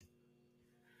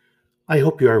I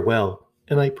hope you are well,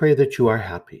 and I pray that you are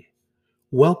happy.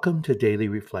 Welcome to Daily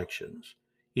Reflections.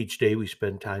 Each day we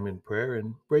spend time in prayer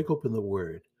and break open the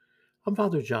Word. I'm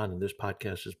Father John, and this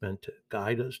podcast is meant to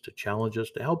guide us, to challenge us,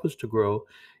 to help us to grow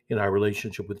in our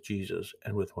relationship with Jesus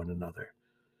and with one another.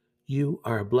 You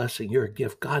are a blessing. You're a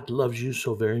gift. God loves you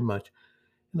so very much.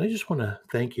 And I just want to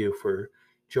thank you for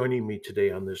joining me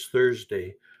today on this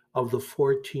Thursday of the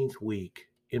 14th week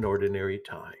in Ordinary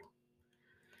Time.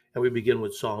 And we begin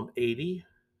with Psalm 80,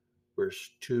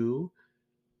 verse 2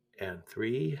 and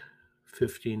 3,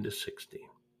 15 to 16.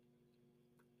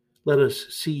 Let us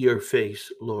see your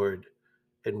face, Lord,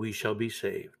 and we shall be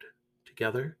saved.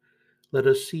 Together, let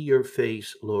us see your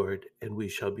face, Lord, and we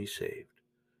shall be saved.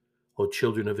 O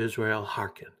children of Israel,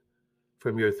 hearken.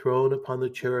 From your throne upon the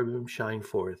cherubim shine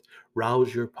forth.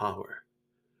 Rouse your power.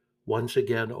 Once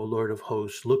again, O Lord of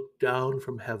hosts, look down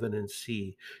from heaven and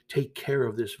see. Take care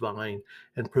of this vine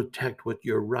and protect what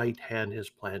your right hand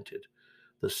has planted,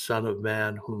 the Son of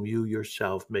Man whom you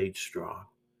yourself made strong.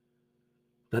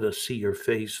 Let us see your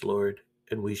face, Lord,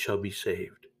 and we shall be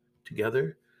saved.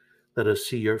 Together, let us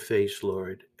see your face,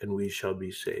 Lord, and we shall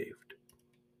be saved.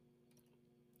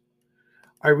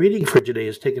 Our reading for today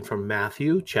is taken from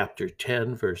Matthew chapter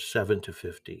 10, verse 7 to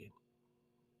 15.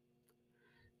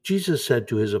 Jesus said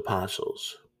to his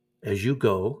apostles, "As you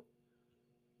go,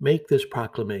 make this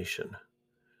proclamation: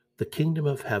 the kingdom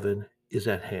of heaven is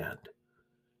at hand.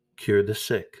 Cure the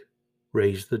sick,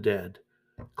 raise the dead,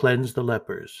 cleanse the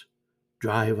lepers,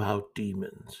 drive out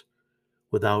demons.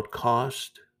 Without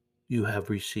cost, you have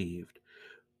received.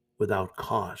 Without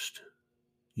cost,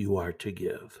 you are to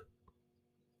give.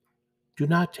 Do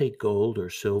not take gold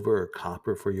or silver or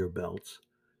copper for your belts,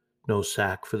 no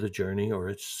sack for the journey or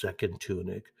its second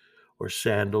tunic, or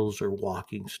sandals or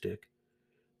walking stick.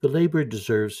 The laborer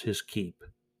deserves his keep.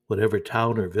 Whatever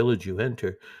town or village you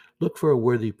enter, look for a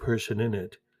worthy person in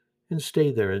it, and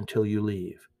stay there until you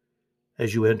leave.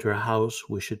 As you enter a house,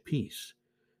 wish it peace.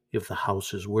 If the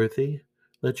house is worthy,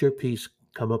 let your peace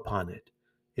come upon it.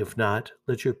 If not,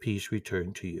 let your peace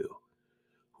return to you.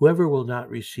 Whoever will not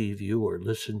receive you or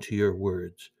listen to your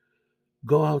words,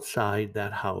 go outside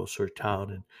that house or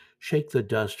town and shake the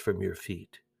dust from your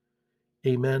feet.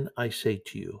 Amen, I say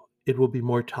to you, it will be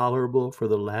more tolerable for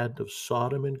the land of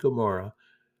Sodom and Gomorrah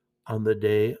on the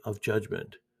day of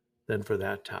judgment than for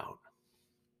that town."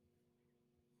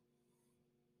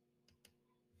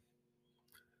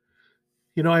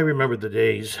 I remember the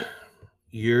days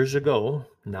years ago,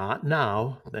 not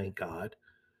now, thank God,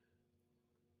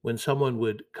 when someone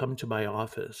would come to my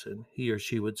office and he or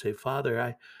she would say, "Father,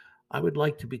 I would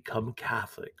like to become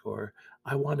Catholic," or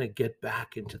 "I want to get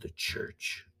back into the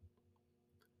church."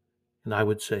 And I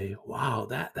would say, "Wow,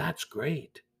 that's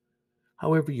great.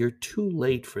 However, you're too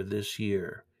late for this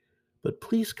year, but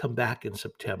please come back in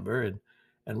September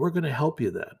and we're going to help you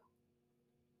then."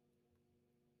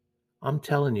 I'm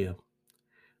telling you,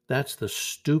 that's the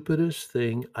stupidest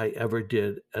thing I ever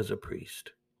did as a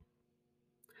priest.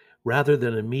 Rather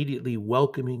than immediately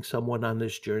welcoming someone on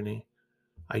this journey,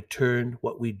 I turned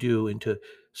what we do into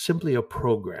simply a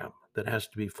program that has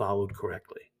to be followed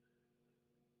correctly.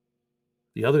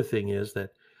 The other thing is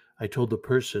that I told the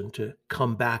person to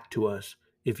come back to us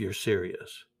if you're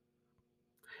serious.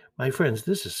 My friends,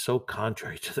 this is so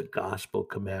contrary to the gospel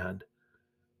command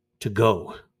to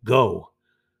go, go.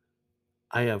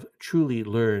 I have truly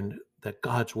learned that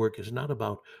God's work is not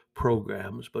about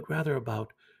programs, but rather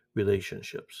about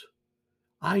relationships.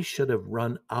 I should have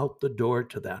run out the door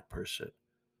to that person.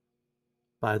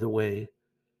 By the way,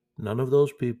 none of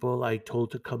those people I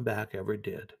told to come back ever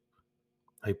did.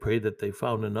 I pray that they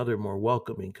found another more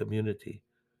welcoming community.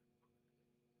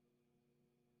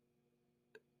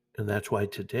 And that's why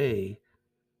today,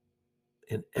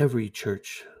 in every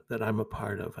church that I'm a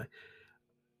part of,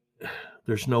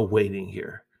 there's no waiting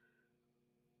here.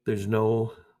 There's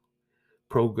no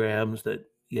programs that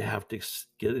you have to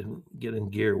get in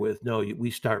gear with. No, we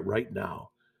start right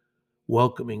now,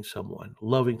 welcoming someone,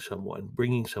 loving someone,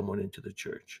 bringing someone into the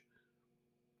church.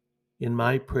 In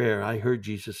my prayer, I heard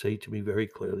Jesus say to me very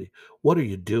clearly, "What are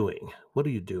you doing? What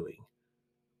are you doing?"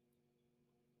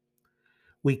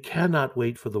 We cannot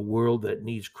wait for the world that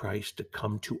needs Christ to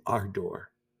come to our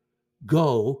door.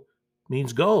 Go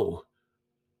means go.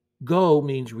 Go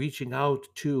means reaching out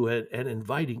to and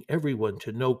inviting everyone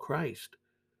to know Christ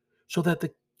so that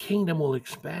the kingdom will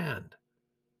expand.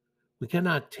 We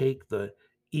cannot take the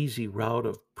easy route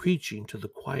of preaching to the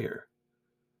choir.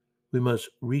 We must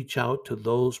reach out to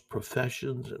those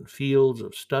professions and fields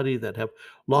of study that have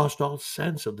lost all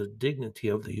sense of the dignity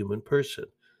of the human person,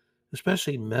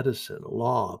 especially medicine,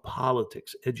 law,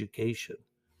 politics, education.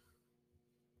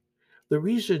 The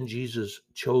reason Jesus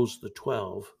chose the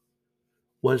 12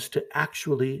 was to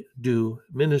actually do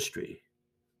ministry.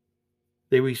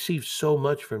 They received so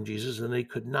much from Jesus and they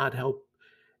could not help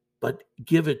but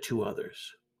give it to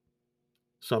others.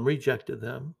 Some rejected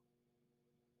them,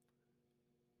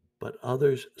 but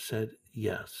others said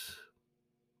yes.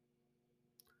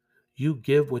 You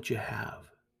give what you have.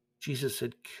 Jesus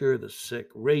said, cure the sick,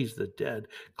 raise the dead,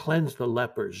 cleanse the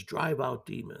lepers, drive out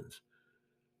demons.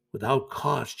 Without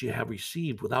cost you have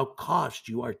received, without cost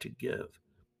you are to give.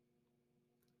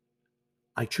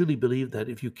 I truly believe that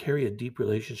if you carry a deep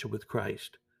relationship with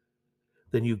Christ,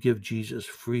 then you give Jesus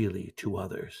freely to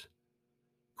others.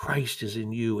 Christ is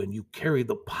in you, and you carry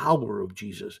the power of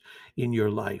Jesus in your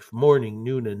life, morning,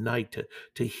 noon, and night,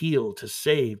 to heal, to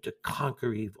save, to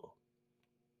conquer evil.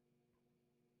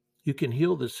 You can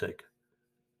heal the sick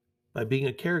by being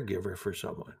a caregiver for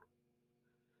someone.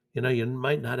 You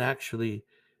might not actually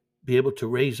be able to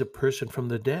raise a person from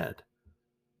the dead,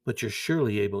 but you're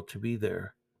surely able to be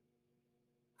there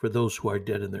for those who are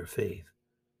dead in their faith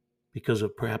because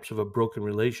of perhaps of a broken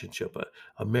relationship,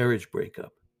 a marriage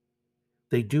breakup.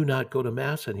 They do not go to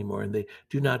Mass anymore and they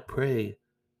do not pray.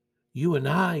 You and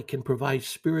I can provide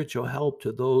spiritual help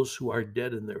to those who are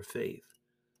dead in their faith.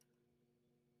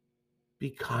 Be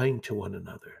kind to one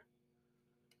another.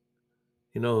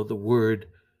 The word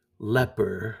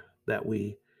leper that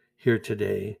we hear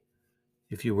today,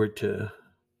 if you were to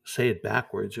say it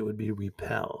backwards, it would be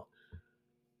repel.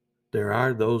 There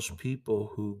are those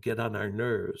people who get on our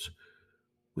nerves,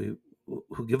 who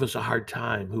give us a hard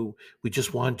time, who we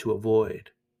just want to avoid.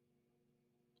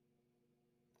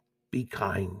 Be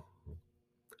kind.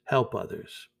 Help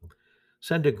others.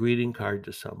 Send a greeting card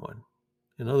to someone.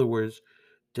 In other words,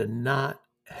 do not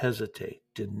hesitate.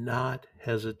 Do not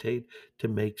hesitate to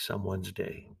make someone's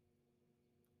day.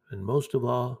 And most of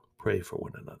all, pray for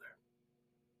one another.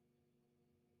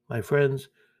 My friends,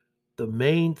 the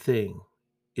main thing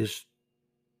is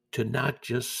to not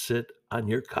just sit on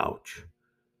your couch.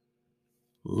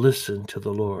 Listen to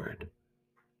the Lord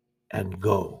and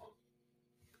go.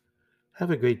 Have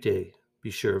a great day.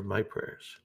 Be sure of my prayers.